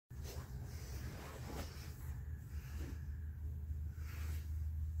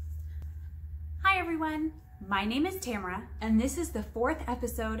everyone, my name is Tamara, and this is the 4th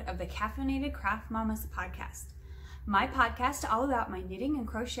episode of the Caffeinated Craft Mamas podcast. My podcast all about my knitting and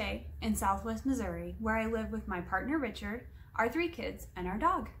crochet in Southwest Missouri, where I live with my partner Richard, our 3 kids, and our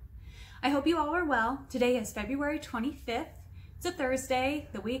dog. I hope you all are well. Today is February 25th. It's a Thursday,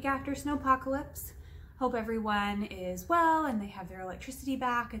 the week after snowpocalypse. Hope everyone is well and they have their electricity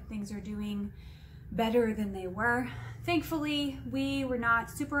back and things are doing better than they were. Thankfully, we were not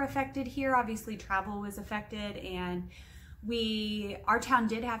super affected here. Obviously, travel was affected, and our town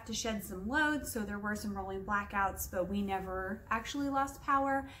did have to shed some loads, so there were some rolling blackouts, but we never actually lost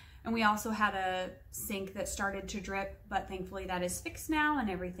power. And we also had a sink that started to drip, but thankfully that is fixed now and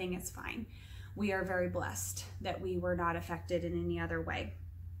everything is fine. We are very blessed that we were not affected in any other way.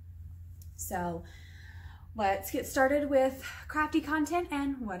 So let's get started with crafty content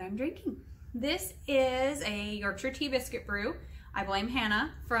and what I'm drinking. This is a Yorkshire tea biscuit brew. I blame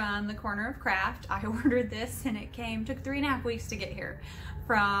Hannah from the Corner of Craft. I ordered this and it took 3.5 weeks to get here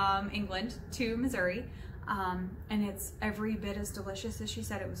from England to Missouri. And it's every bit as delicious as she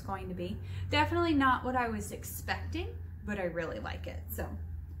said it was going to be. Definitely not what I was expecting, but I really like it. So,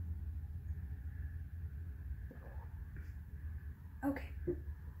 okay,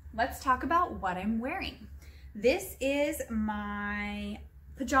 let's talk about what I'm wearing. This is my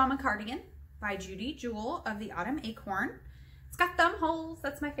pajama cardigan by Judy Jewell of the Autumn Acorn. It's got thumb holes,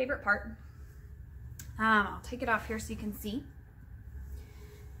 that's my favorite part. I'll take it off here so you can see.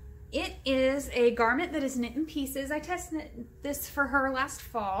 It is a garment that is knit in pieces. I tested this for her last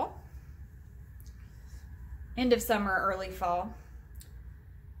fall. End of summer, early fall.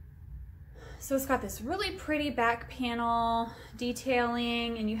 So it's got this really pretty back panel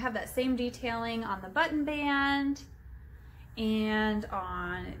detailing, and you have that same detailing on the button band and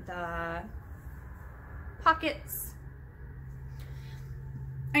on the pockets.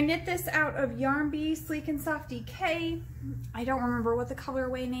 I knit this out of Yarn Bee Sleek and Soft DK. I don't remember what the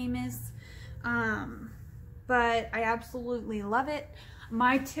colorway name is, but I absolutely love it.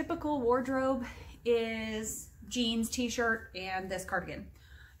 My typical wardrobe is jeans, t-shirt, and this cardigan.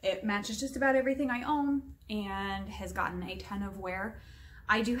 It matches just about everything I own and has gotten a ton of wear.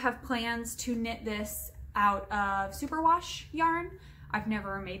 I do have plans to knit this out of superwash yarn. I've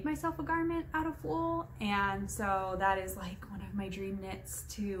never made myself a garment out of wool, and so that is like one of my dream knits,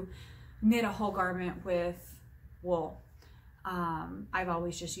 to knit a whole garment with wool. I've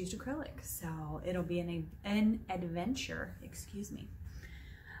always just used acrylic, so it'll be an adventure, excuse me.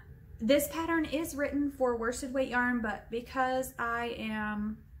 This pattern is written for worsted weight yarn, but because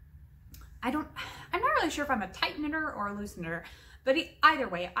I'm not really sure if I'm a tight knitter or a loose knitter, but either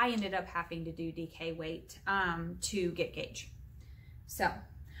way, I ended up having to do DK weight to get gauge. So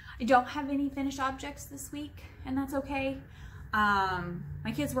I don't have any finished objects this week, and that's okay.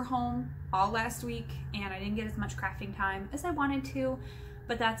 My kids were home all last week, and I didn't get as much crafting time as I wanted to,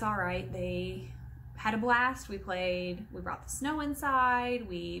 but that's all right. They had a blast. We brought the snow inside,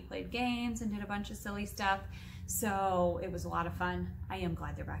 we played games and did a bunch of silly stuff. So it was a lot of fun. I am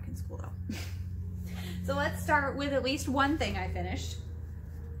glad they're back in school though. So let's start with at least one thing I finished.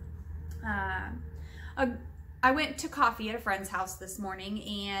 I went to coffee at a friend's house this morning,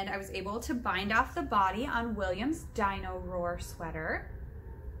 and I was able to bind off the body on William's Dino Roar sweater.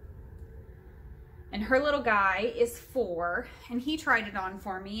 And her little guy is 4, and he tried it on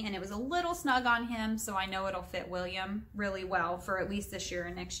for me, and it was a little snug on him, so I know it'll fit William really well for at least this year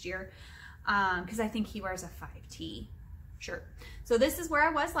and next year, because I think he wears a 5T shirt. So this is where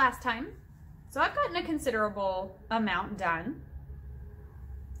I was last time. So I've gotten a considerable amount done.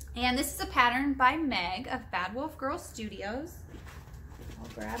 And this is a pattern by Meg of Bad Wolf Girl Studios. I'll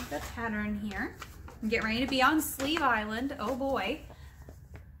grab the pattern here and get ready to be on Sleeve Island. Oh boy.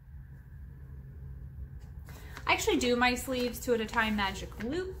 I actually do my sleeves 2 at a time magic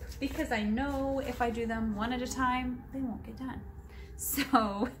loop, because I know if I do them 1 at a time, they won't get done.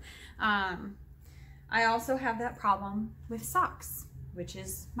 So I also have that problem with socks, which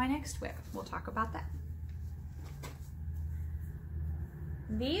is my next whip. We'll talk about that.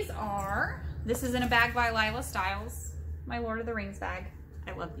 This is in a bag by Lila Stiles, my Lord of the Rings bag.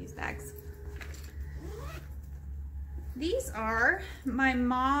 I love these bags. These are my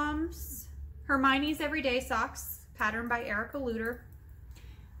mom's Hermione's Everyday Socks, pattern by Erica Luter.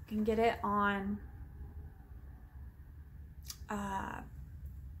 You can get it on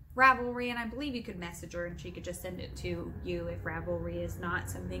Ravelry, and I believe you could message her and she could just send it to you if Ravelry is not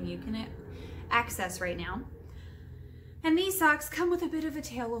something you can access right now. And these socks come with a bit of a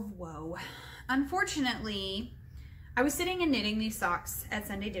tale of woe. Unfortunately, I was sitting and knitting these socks at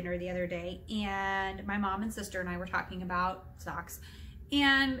Sunday dinner the other day, and my mom and sister and I were talking about socks,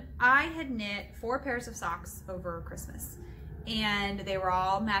 And I had knit 4 pairs of socks over Christmas. And they were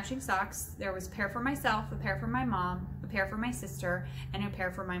all matching socks. There was a pair for myself, a pair for my mom, a pair for my sister, and a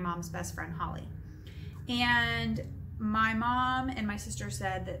pair for my mom's best friend, Holly. And my mom and my sister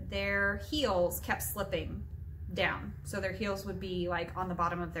said that their heels kept slipping down. So their heels would be like on the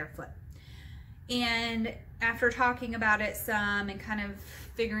bottom of their foot. And after talking about it some and kind of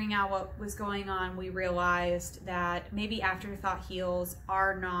figuring out what was going on, we realized that maybe afterthought heels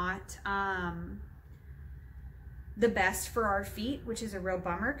are not the best for our feet, which is a real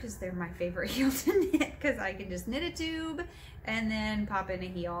bummer because they're my favorite heel to knit because I can just knit a tube and then pop in a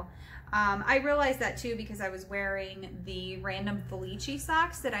heel. I realized that too because I was wearing the random Felici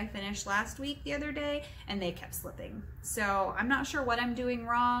socks that I finished last week the other day, and they kept slipping. So I'm not sure what I'm doing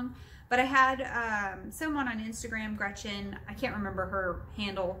wrong, but I had someone on Instagram, Gretchen, I can't remember her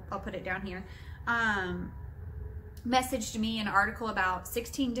handle, I'll put it down here, messaged me an article about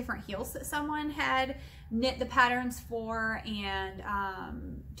 16 different heels that someone had knit the patterns for, and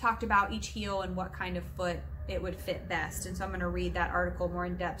talked about each heel and what kind of foot it would fit best. And so I'm going to read that article more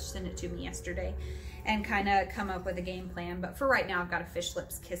in depth. She sent it to me yesterday and kind of come up with a game plan. But for right now, I've got a Fish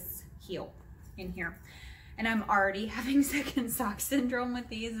Lips Kiss heel in here. And I'm already having second sock syndrome with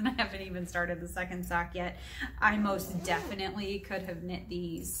these, and I haven't even started the second sock yet. I most definitely could have knit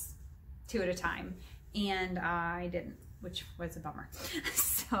these 2 at a time, and I didn't, which was a bummer.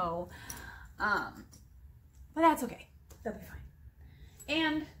 So, but that's okay. They'll be fine.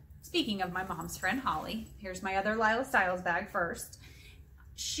 And speaking of my mom's friend, Holly, here's my other Lila Styles bag first.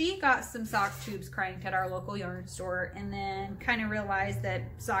 She got some sock tubes cranked at our local yarn store and then kind of realized that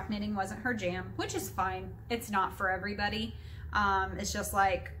sock knitting wasn't her jam, which is fine. It's not for everybody. It's just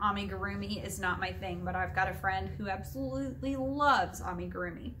like amigurumi is not my thing, but I've got a friend who absolutely loves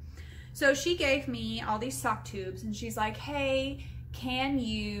amigurumi. So she gave me all these sock tubes and she's like, hey, can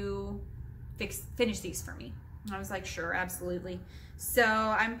you finish these for me? And I was like, sure, absolutely. So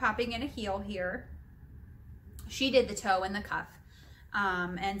I'm popping in a heel here. She did the toe and the cuff.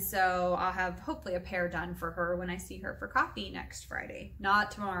 And so I'll have hopefully a pair done for her when I see her for coffee next Friday.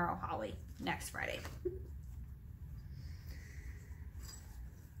 Not tomorrow, Holly, next Friday.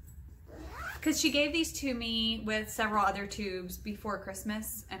 Because she gave these to me with several other tubes before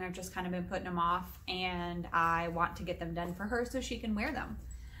Christmas, and I've just kind of been putting them off, and I want to get them done for her so she can wear them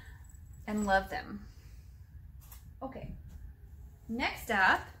and love them. Okay, next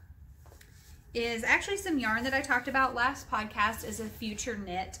up is actually some yarn that I talked about last podcast as a future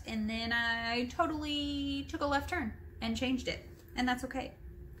knit, and then I totally took a left turn and changed it, and that's okay.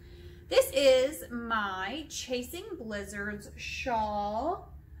 This is my Chasing Blizzards shawl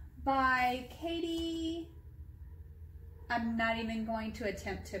by Katie. I'm not even going to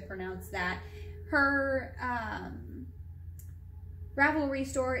attempt to pronounce that. Her Ravelry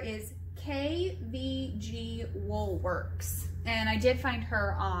store is KVG Woolworks. And I did find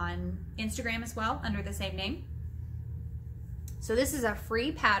her on Instagram as well under the same name. So this is a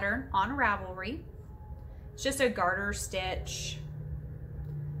free pattern on Ravelry. It's just a garter stitch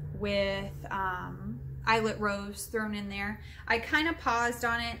with eyelet rows thrown in there. I kind of paused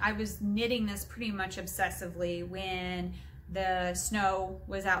on it. I was knitting this pretty much obsessively when the snow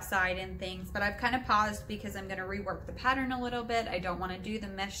was outside and things, but I've kind of paused because I'm going to rework the pattern a little bit. I don't want to do the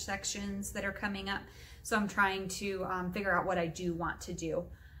mesh sections that are coming up. So I'm trying to figure out what I do want to do.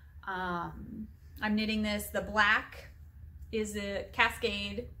 I'm knitting this. The black is a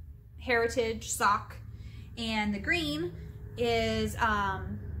Cascade Heritage sock, and the green is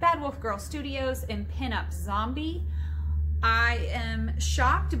Bad Wolf Girl Studios and Pinup Zombie. I am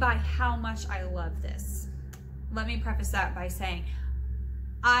shocked by how much I love this. Let me preface that by saying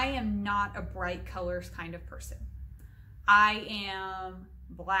I am not a bright colors kind of person. I am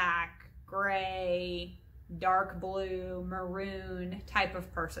black, gray, dark blue, maroon type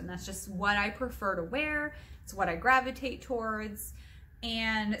of person. That's just what I prefer to wear. It's what I gravitate towards.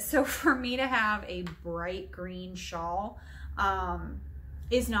 And so for me to have a bright green shawl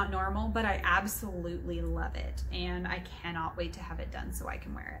is not normal, but I absolutely love it. And I cannot wait to have it done so I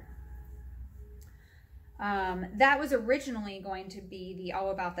can wear it. That was originally going to be the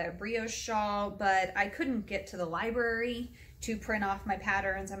All About That Brioche shawl, but I couldn't get to the library to print off my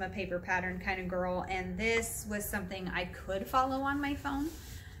patterns. I'm a paper pattern kind of girl, and this was something I could follow on my phone.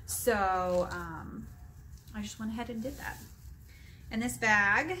 So I just went ahead and did that. And this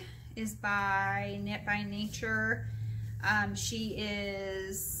bag is by Knit by Nature. She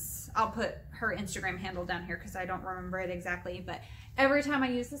is, I'll put her Instagram handle down here because I don't remember it exactly, but every time I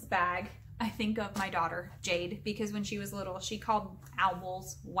use this bag, I think of my daughter, Jade, because when she was little, she called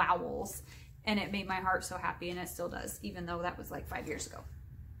owls wowels, And it made my heart so happy, and it still does, even though that was like 5 years ago,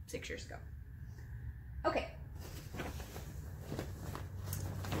 6 years ago. Okay.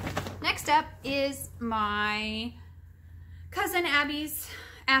 Next up is my cousin Abby's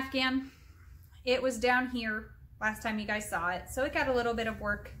Afghan. It was down here last time you guys saw it, so it got a little bit of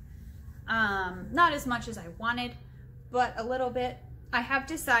work. Not as much as I wanted, but a little bit. I have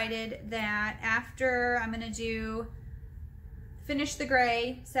decided that after I'm going to finish the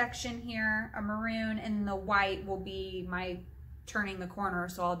gray section here, a maroon, and the white will be my turning the corner.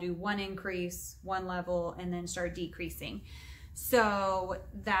 So I'll do one increase, one level, and then start decreasing. So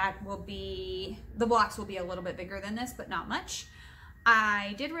that will be, the blocks will be a little bit bigger than this, but not much.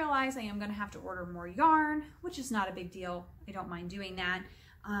 I did realize I am going to have to order more yarn, which is not a big deal. I don't mind doing that.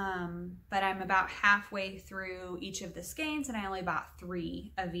 But I'm about halfway through each of the skeins, and I only bought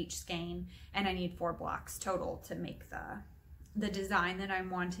 3 of each skein, and I need 4 blocks total to make the design that I'm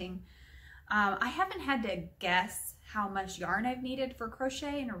wanting. I haven't had to guess how much yarn I've needed for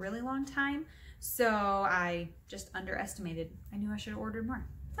crochet in a really long time, so I just underestimated. I knew I should have ordered more.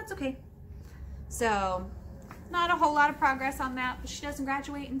 That's okay. So not a whole lot of progress on that, but she doesn't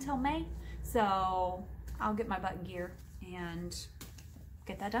graduate until May, so I'll get my butt in gear and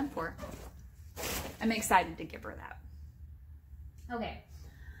get that done for her. I'm excited to give her that. Okay.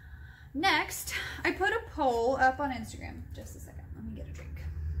 Next, I put a poll up on Instagram. Just a second. Let me get a drink.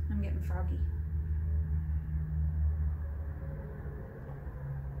 I'm getting froggy.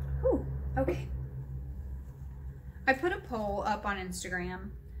 Ooh, okay. I put a poll up on Instagram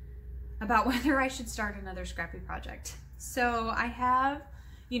about whether I should start another Scrappy project. So I have,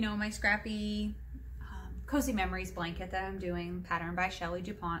 you know, my Scrappy Cozy Memories blanket that I'm doing, patterned by Shelly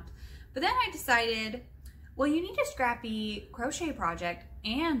DuPont. But then I decided, well, you need a Scrappy crochet project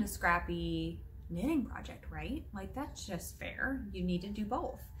and a Scrappy knitting project, right? Like, that's just fair. You need to do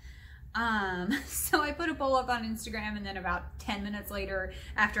both. So I put a poll up on Instagram, and then about 10 minutes later,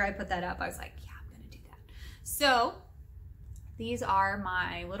 after I put that up, I was like, yeah, I'm gonna do that. So these are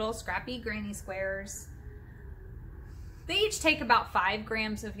my little Scrappy Granny Squares. They each take about 5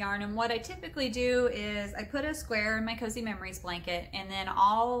 grams of yarn, and what I typically do is I put a square in my Cozy Memories blanket, and then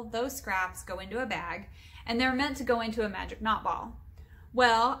all those scraps go into a bag, and they're meant to go into a magic knot ball.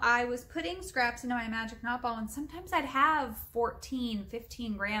 Well, I was putting scraps into my magic knot ball, and sometimes I'd have 14,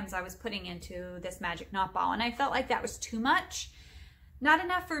 15 grams I was putting into this magic knot ball, and I felt like that was too much. Not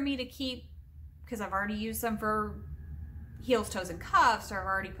enough for me to keep, because I've already used some for heels, toes, and cuffs, or I've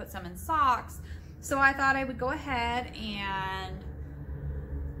already put some in socks. So I thought I would go ahead and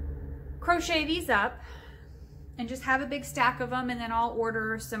crochet these up and just have a big stack of them, and then I'll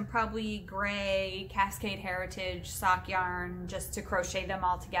order some probably gray Cascade Heritage sock yarn just to crochet them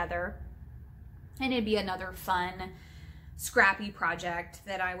all together. And it'd be another fun Scrappy project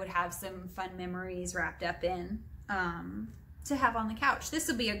that I would have some fun memories wrapped up in to have on the couch. This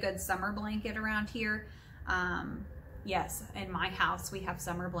will be a good summer blanket around here. Yes, in my house we have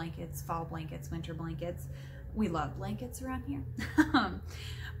summer blankets, fall blankets, winter blankets. We love blankets around here.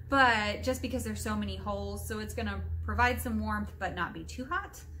 But just because there's so many holes, so it's gonna provide some warmth but not be too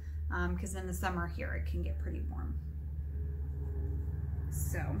hot, because in the summer here it can get pretty warm.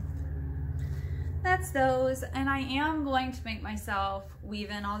 So that's those, and I am going to make myself weave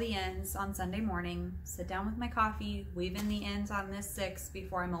in all the ends on Sunday morning, sit down with my coffee, weave in the ends on this 6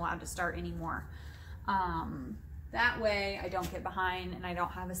 before I'm allowed to start anymore. That way I don't get behind and I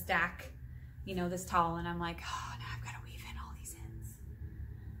don't have a stack, you know, this tall, and I'm like, oh, now I've got to weave in all these ends.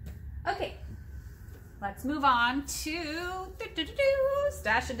 Okay, let's move on to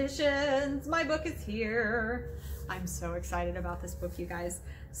Stash Editions. My book is here. I'm so excited about this book, you guys.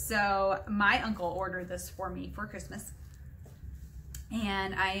 So my uncle ordered this for me for Christmas,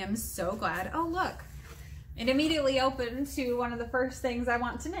 and I am so glad. Oh, look, it immediately opened to one of the first things I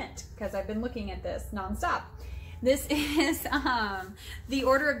want to knit, because I've been looking at this nonstop. This is the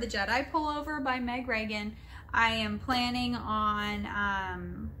Order of the Jedi pullover by Meg Reagan. I am planning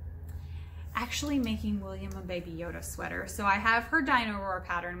on actually making William a Baby Yoda sweater. So I have her Dino Roar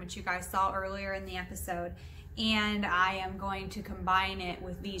pattern, which you guys saw earlier in the episode, and I am going to combine it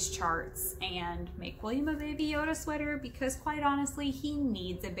with these charts and make William a Baby Yoda sweater, because quite honestly, he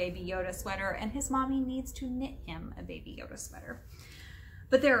needs a Baby Yoda sweater, and his mommy needs to knit him a Baby Yoda sweater.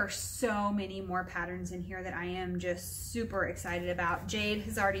 But there are so many more patterns in here that I am just super excited about. Jade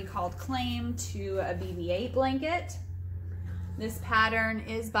has already called claim to a BB-8 blanket. This pattern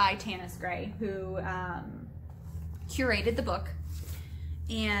is by Tanis Gray, who curated the book.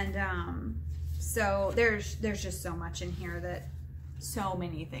 And so there's just so much in here that so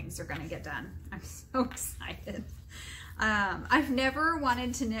many things are gonna get done. I'm so excited. I've never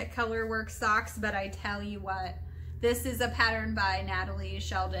wanted to knit color work socks, but I tell you what, this is a pattern by Natalie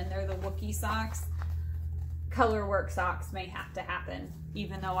Sheldon. They're the Wookiee socks. Color work socks may have to happen,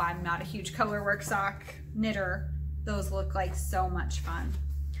 even though I'm not a huge color work sock knitter. Those look like so much fun.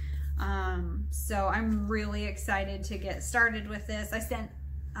 So I'm really excited to get started with this. I sent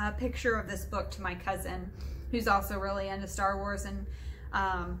a picture of this book to my cousin, who's also really into Star Wars, and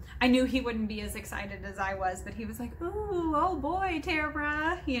I knew he wouldn't be as excited as I was, but he was like, "Ooh, oh boy,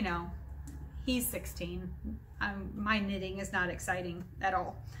 Tara," you know, he's 16. My knitting is not exciting at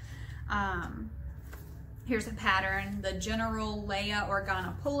all. Here's a pattern, the General Leia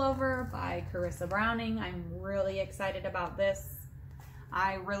Organa Pullover by Carissa Browning. I'm really excited about this.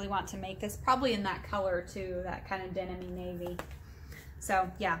 I really want to make this, probably in that color too, that kind of denim-y navy. So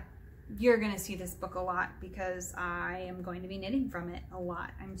yeah, you're gonna see this book a lot because I am going to be knitting from it a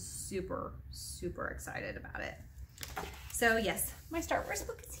lot. I'm super, super excited about it. So yes, my Star Wars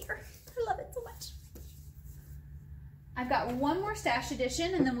book is here. I love it so much. I've got one more stash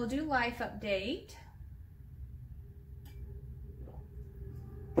edition and then we'll do life update.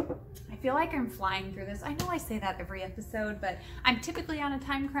 I feel like I'm flying through this. I know I say that every episode, but I'm typically on a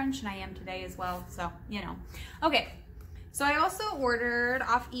time crunch and I am today as well, so you know. Okay, so I also ordered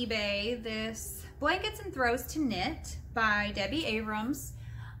off eBay this Blankets and Throws to Knit by Debbie Abrams.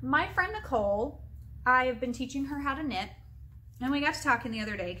 My friend Nicole, I've been teaching her how to knit, and we got to talking the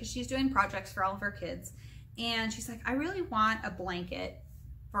other day because she's doing projects for all of her kids, and she's like, I really want a blanket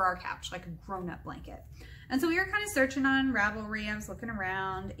for our couch, like a grown-up blanket. And so we were kind of searching on Ravelry. I was looking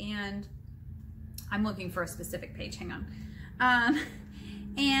around, and I'm looking for a specific page. Hang on.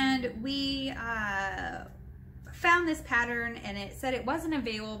 And we found this pattern, and it said it wasn't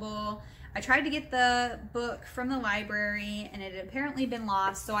available. I tried to get the book from the library, and it had apparently been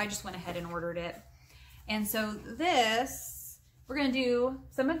lost, so I just went ahead and ordered it. And so this, we're going to do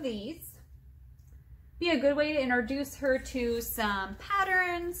some of these. Be a good way to introduce her to some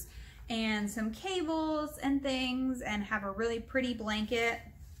patterns and some cables and things, and have a really pretty blanket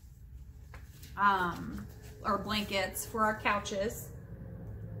or blankets for our couches,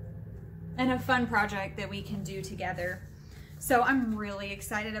 and a fun project that we can do together. So I'm really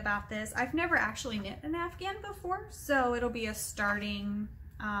excited about this. I've never actually knit an Afghan before, so it'll be a starting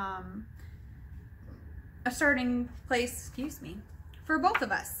place, excuse me, for both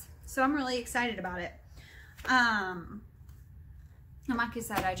of us. So I'm really excited about it. And like I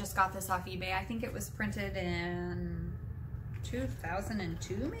said, I just got this off eBay. I think it was printed in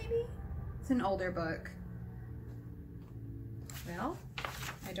 2002, maybe? It's an older book. Well,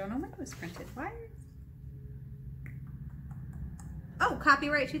 I don't know when it was printed. Why? Oh,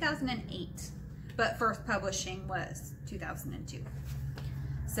 copyright 2008. But first publishing was 2002.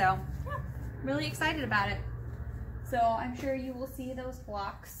 So, yeah, really excited about it. So I'm sure you will see those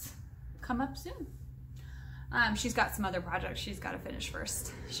blocks come up soon. She's got some other projects she's got to finish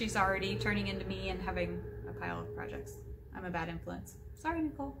first. She's already turning into me and having a pile of projects. I'm a bad influence. Sorry,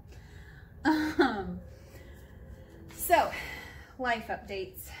 Nicole. So, life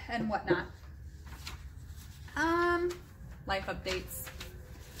updates and whatnot. Life updates.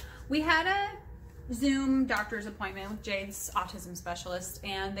 We had a Zoom doctor's appointment with Jade's autism specialist,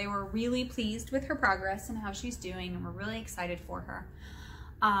 and they were really pleased with her progress and how she's doing, and we're really excited for her.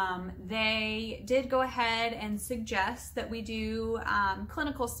 They did go ahead and suggest that we do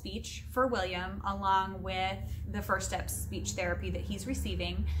clinical speech for William along with the first steps speech therapy that he's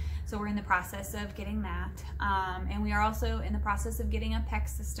receiving. So we're in the process of getting that. And we are also in the process of getting a PEC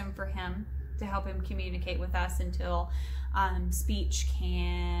system for him to help him communicate with us until speech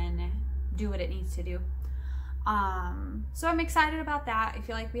can do what it needs to do. So I'm excited about that. I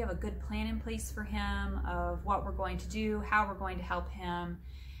feel like we have a good plan in place for him of what we're going to do, how we're going to help him,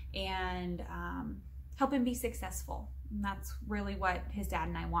 and help him be successful. And that's really what his dad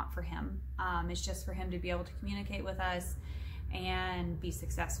and I want for him. It's just for him to be able to communicate with us and be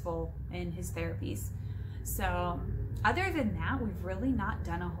successful in his therapies. So other than that, we've really not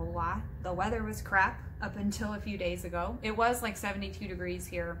done a whole lot. The weather was crap up until a few days ago. It was like 72 degrees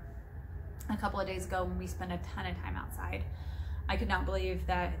here a couple of days ago when we spent a ton of time outside. I could not believe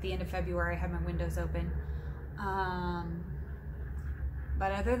that at the end of February I had my windows open.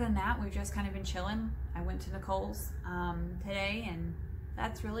 But other than that, we've just kind of been chilling. I went to Nicole's today, and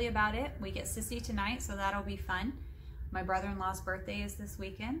that's really about it. We get Sissy tonight, so that'll be fun. My brother-in-law's birthday is this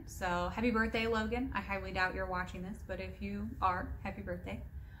weekend, so happy birthday, Logan. I highly doubt you're watching this, but if you are, happy birthday.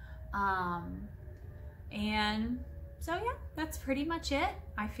 And so yeah, that's pretty much it.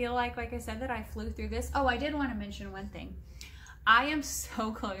 I feel like I said, that I flew through this. Oh, I did want to mention one thing. I am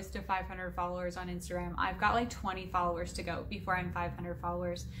so close to 500 followers on Instagram. I've got like 20 followers to go before I'm 500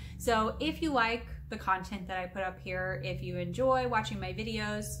 followers. So if you like the content that I put up here, if you enjoy watching my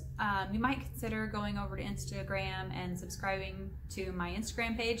videos, you might consider going over to Instagram and subscribing to my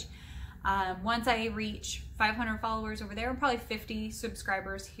Instagram page. Once I reach 500 followers over there and probably 50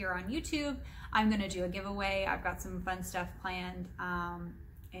 subscribers here on YouTube, I'm going to do a giveaway. I've got some fun stuff planned,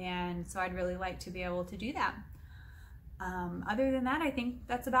 and so I'd really like to be able to do that. Other than that, I think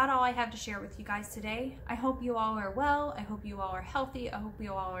that's about all I have to share with you guys today. I hope you all are well. I hope you all are healthy. I hope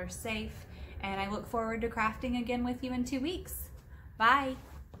you all are safe. And I look forward to crafting again with you in 2 weeks. Bye.